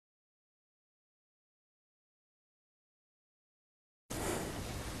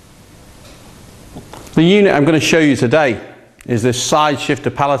The unit I'm going to show you today is this side shift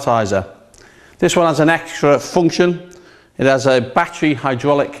Depalletizer. This one has an extra function. It has a battery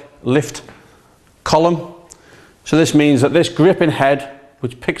hydraulic lift column. So this means that this gripping head,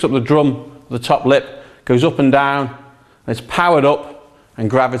 which picks up the drum, the top lip, goes up and down, and it's powered up and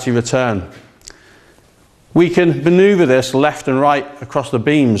gravity return. We can maneuver this left and right across the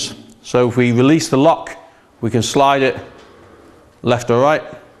beams. So if we release the lock, we can slide it left or right,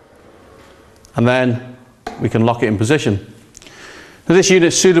 and then we can lock it in position. Now this unit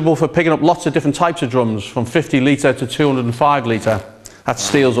is suitable for picking up lots of different types of drums, from 50 litre to 205 litre. That's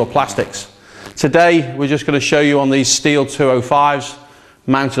steels or plastics. Today we're just going to show you on these steel 205s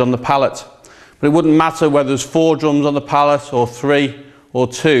mounted on the pallet. But it wouldn't matter whether there's 4 drums on the pallet or 3 or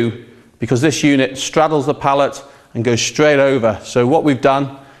 2, because this unit straddles the pallet and goes straight over. So what we've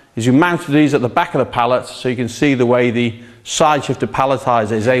done is we mounted these at the back of the pallet so you can see the way the side shift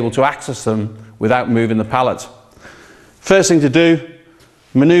Depalletizer is able to access them without moving the pallet. First thing to do,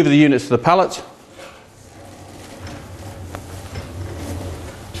 maneuver the units to the pallet.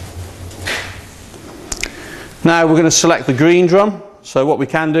 Now we're going to select the green drum. So what we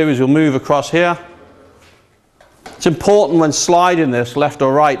can do is we'll move across here. It's important when sliding this left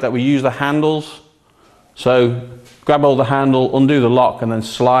or right that we use the handles. So grab hold of the handle, undo the lock, and then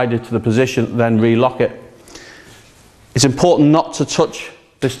slide it to the position, then relock it. It's important not to touch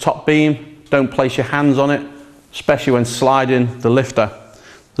this top beam. Don't place your hands on it, especially when sliding the lifter.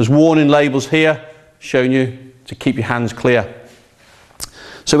 There's warning labels here showing you to keep your hands clear.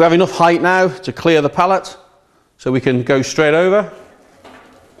 So we have enough height now to clear the pallet, so we can go straight over.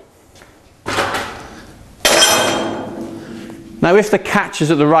 Now if the catch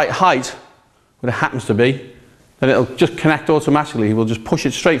is at the right height, when it happens to be, then it'll just connect automatically. We'll just push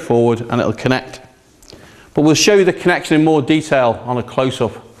it straight forward and it'll connect. But we'll show you the connection in more detail on a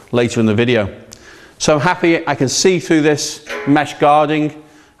close-up later in the video. So I'm happy I can see through this mesh guarding.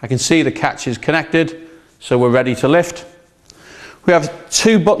 I can see the catch is connected, so we're ready to lift. We have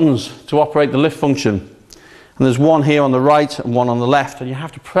 2 buttons to operate the lift function. And there's one here on the right and one on the left, and you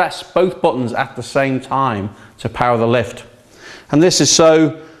have to press both buttons at the same time to power the lift. And this is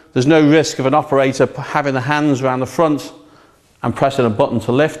so there's no risk of an operator having the hands around the front and pressing a button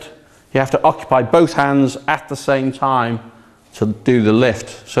to lift. You have to occupy both hands at the same time to do the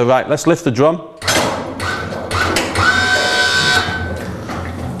lift. So right, let's lift the drum.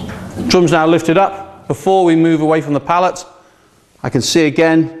 Drum's now lifted up. Before we move away from the pallet, I can see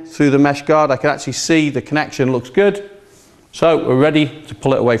again through the mesh guard, I can actually see the connection looks good. So we're ready to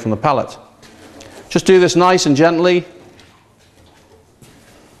pull it away from the pallet. Just do this nice and gently.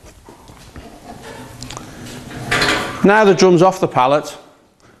 Now the drum's off the pallet,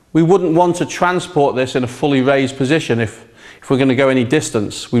 we wouldn't want to transport this in a fully raised position if we're going to go any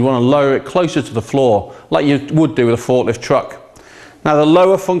distance. We want to lower it closer to the floor, like you would do with a forklift truck. Now the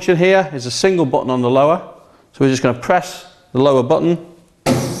lower function here is a single button on the lower, so we're just going to press the lower button.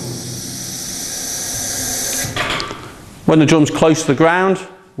 When the drum's close to the ground,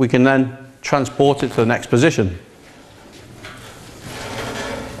 we can then transport it to the next position.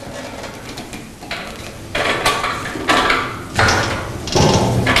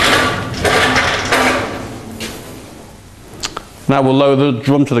 Now we'll lower the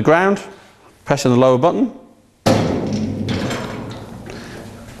drum to the ground, pressing the lower button.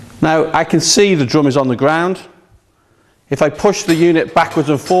 Now I can see the drum is on the ground. If I push the unit backwards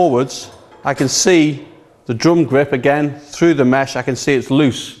and forwards, I can see the drum grip again through the mesh. I can see it's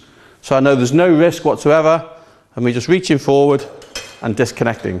loose. So I know there's no risk whatsoever, and we're just reaching forward and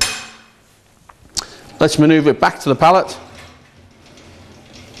disconnecting. Let's maneuver it back to the pallet.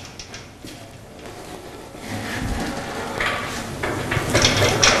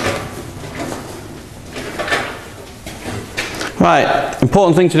 Right,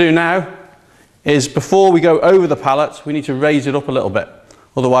 important thing to do now is before we go over the pallet, we need to raise it up a little bit,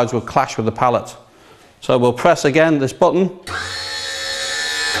 otherwise we'll clash with the pallet. So we'll press again this button,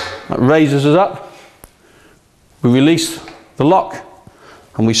 that raises us up, we release the lock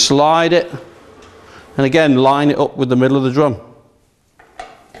and we slide it, and again line it up with the middle of the drum,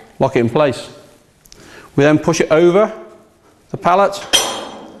 lock it in place. We then push it over the pallet.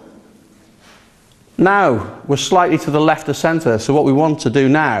 Now we're slightly to the left of centre, so what we want to do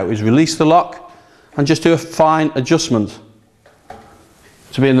now is release the lock and just do a fine adjustment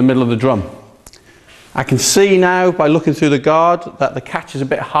to be in the middle of the drum. I can see now by looking through the guard that the catch is a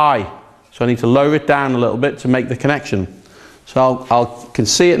bit high, so I need to lower it down a little bit to make the connection. So I can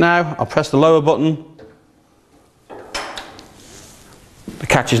see it now. I'll press the lower button. The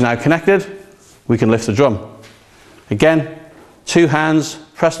catch is now connected. We can lift the drum. Again, 2 hands,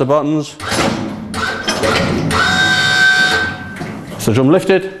 press the buttons. So drum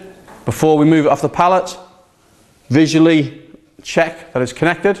lifted. Before we move it off the pallet, visually check that it's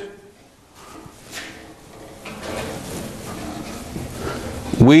connected.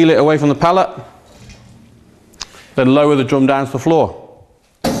 Wheel it away from the pallet, then lower the drum down to the floor.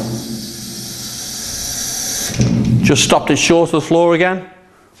 Just stopped it short of the floor again,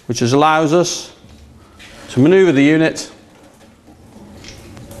 which allows us to manoeuvre the unit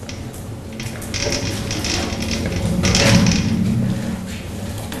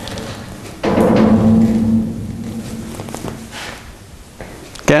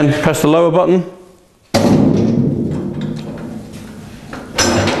again. Press the lower button.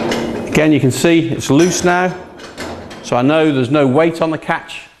 Again, you can see it's loose now, so I know there's no weight on the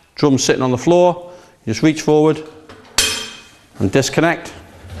catch. Drum's sitting on the floor. You just reach forward and disconnect.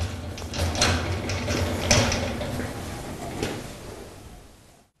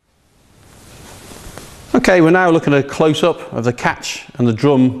 Okay, we're now looking at a close-up of the catch and the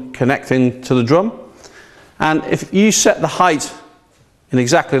drum connecting to the drum. And if you set the height in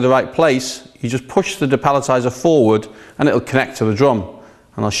exactly the right place, you just push the De-palletizer forward and it'll connect to the drum.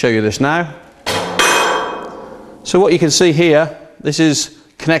 And I'll show you this now. So what you can see here, this is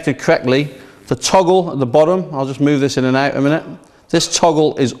connected correctly. The toggle at the bottom, I'll just move this in and out a minute. This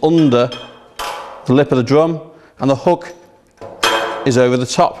toggle is under the lip of the drum and the hook is over the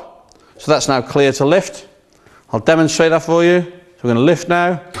top. So that's now clear to lift. I'll demonstrate that for you. So we're going to lift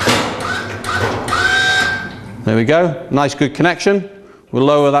now. There we go, nice good connection. We'll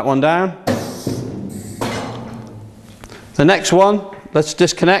lower that one down. The next one, let's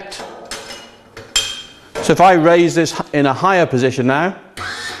disconnect. So if I raise this in a higher position now,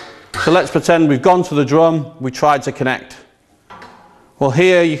 so let's pretend we've gone to the drum, we tried to connect. Well,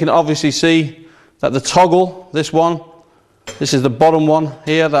 here you can obviously see that the toggle, this one, this is the bottom one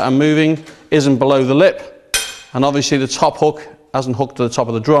here that I'm moving, isn't below the lip. And obviously the top hook hasn't hooked to the top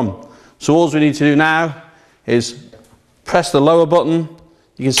of the drum. So all we need to do now is press the lower button.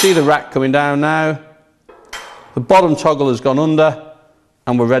 You can see the rack coming down now. The bottom toggle has gone under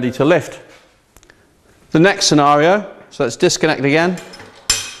and we're ready to lift. The next scenario, so let's disconnect again,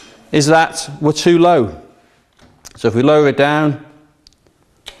 is that we're too low. So if we lower it down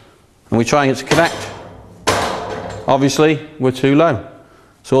and we try and get to connect, obviously we're too low.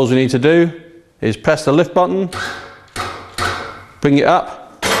 So all we need to do is press the lift button, bring it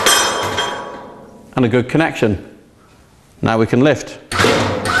up, and a good connection. Now we can lift.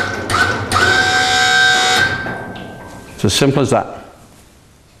 It's as simple as that.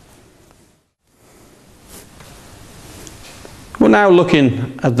 We're now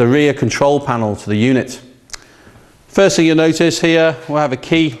looking at the rear control panel to the unit. First thing you'll notice here, we'll have a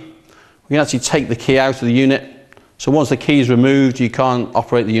key. We can actually take the key out of the unit. So once the key is removed, you can't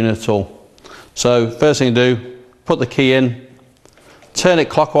operate the unit at all. So first thing to do, put the key in, turn it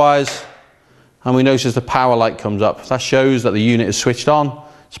clockwise, and we notice the power light comes up. That shows that the unit is switched on,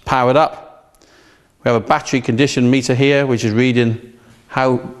 it's powered up. We have a battery condition meter here, which is reading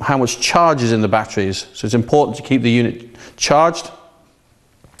how much charge is in the batteries. So it's important to keep the unit charged.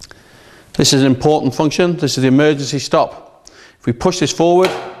 This is an important function. This is the emergency stop. If we push this forward,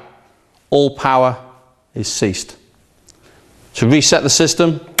 all power is ceased. To reset the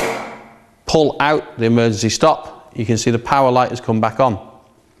system, pull out the emergency stop. You can see the power light has come back on.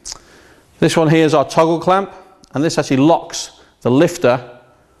 This one here is our toggle clamp, and this actually locks the lifter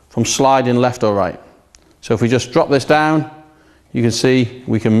from sliding left or right. So if we just drop this down, you can see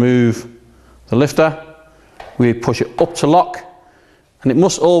we can move the lifter. We push it up to lock, and it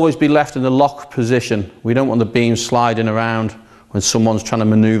must always be left in the lock position. We don't want the beam sliding around when someone's trying to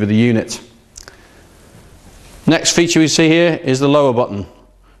maneuver the unit. Next feature we see here is the lower button.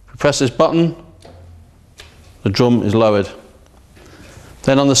 If we press this button, the drum is lowered.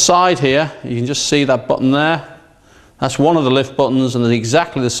 Then on the side here, you can just see that button there. That's one of the lift buttons, and there's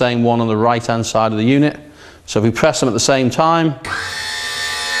exactly the same one on the right hand side of the unit. So if we press them at the same time,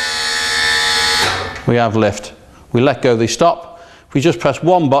 we have lift. We let go, they stop. If we just press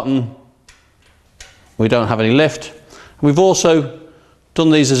one button, we don't have any lift. We've also done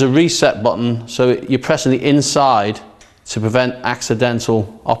these as a reset button, so you're pressing the inside to prevent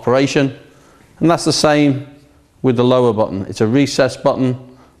accidental operation. And that's the same with the lower button. It's a recess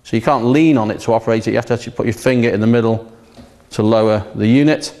button, so you can't lean on it to operate it. You have to actually put your finger in the middle to lower the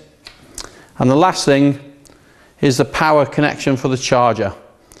unit. And the last thing is the power connection for the charger.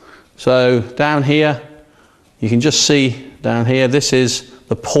 So down here, you can just see down here, this is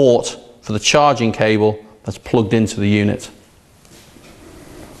the port for the charging cable that's plugged into the unit.